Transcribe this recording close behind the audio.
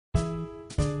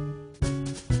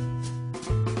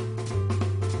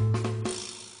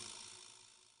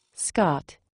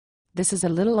Scott. This is a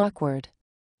little awkward.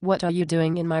 What are you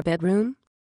doing in my bedroom?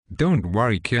 Don't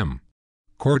worry, Kim.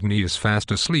 Kourtney is fast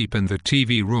asleep in the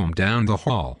TV room down the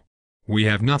hall. We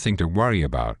have nothing to worry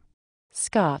about.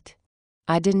 Scott.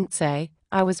 I didn't say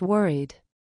I was worried.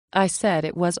 I said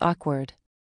it was awkward.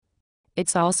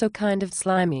 It's also kind of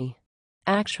slimy.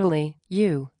 Actually,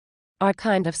 you are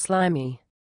kind of slimy.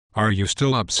 Are you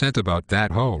still upset about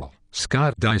that whole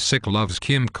Scott Disick loves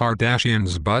Kim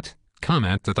Kardashian's butt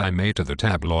comment that I made to the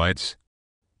tabloids?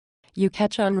 You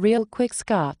catch on real quick,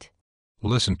 Scott.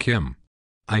 Listen, Kim.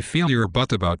 I feel your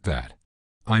butt about that.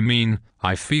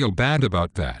 I feel bad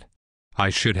about that. I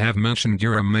should have mentioned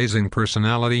your amazing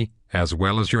personality, as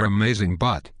well as your amazing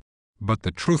butt. But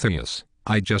the truth is,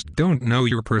 I just don't know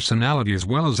your personality as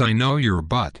well as I know your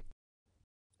butt.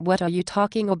 What are you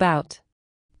talking about?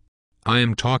 I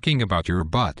am talking about your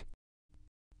butt.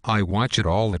 I watch it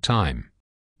all the time.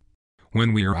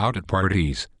 When we are out at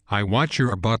parties, I watch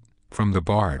your butt from the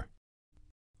bar.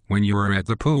 When you are at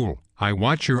the pool, I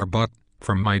watch your butt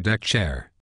from my deck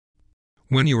chair.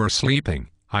 When you are sleeping,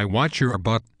 I watch your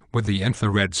butt with the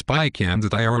infrared spy cam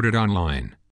that I ordered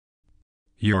online.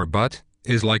 Your butt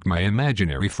is like my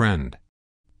imaginary friend.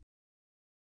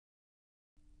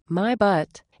 My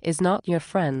butt is not your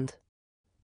friend.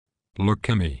 Look,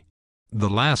 Kimmy. The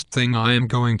last thing I am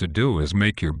going to do is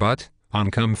make your butt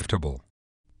uncomfortable.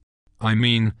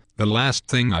 The last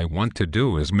thing I want to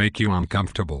do is make you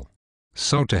uncomfortable.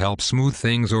 So to help smooth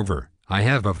things over, I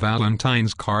have a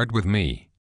Valentine's card with me.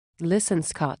 Listen,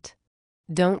 Scott.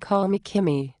 Don't call me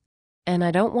Kimmy. And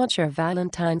I don't want your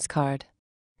Valentine's card.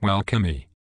 Well, Kimmy,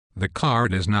 the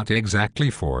card is not exactly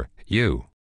for you.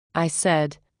 I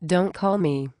said, don't call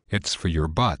me. It's for your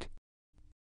butt.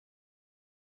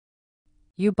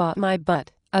 You bought my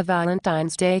butt a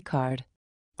Valentine's Day card.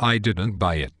 I didn't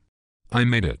buy it. I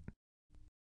made it.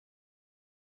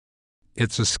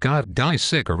 It's a Scott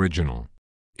Disick original.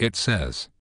 It says,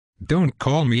 "Don't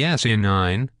call me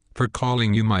asinine for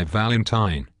calling you my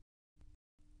Valentine."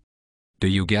 Do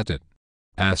you get it?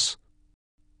 S-inine.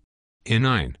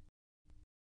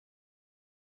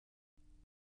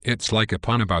 It's like a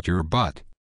pun about your butt.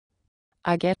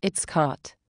 I get it,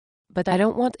 Scott. But I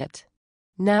don't want it.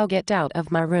 Now get out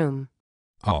of my room.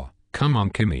 Oh, come on,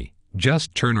 Kimmy.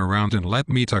 Just turn around and let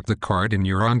me tuck the card in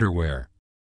your underwear.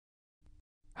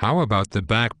 How about the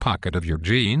back pocket of your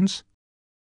jeans?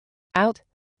 Out.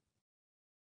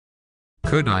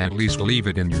 Could I at least leave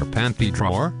it in your panty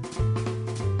drawer?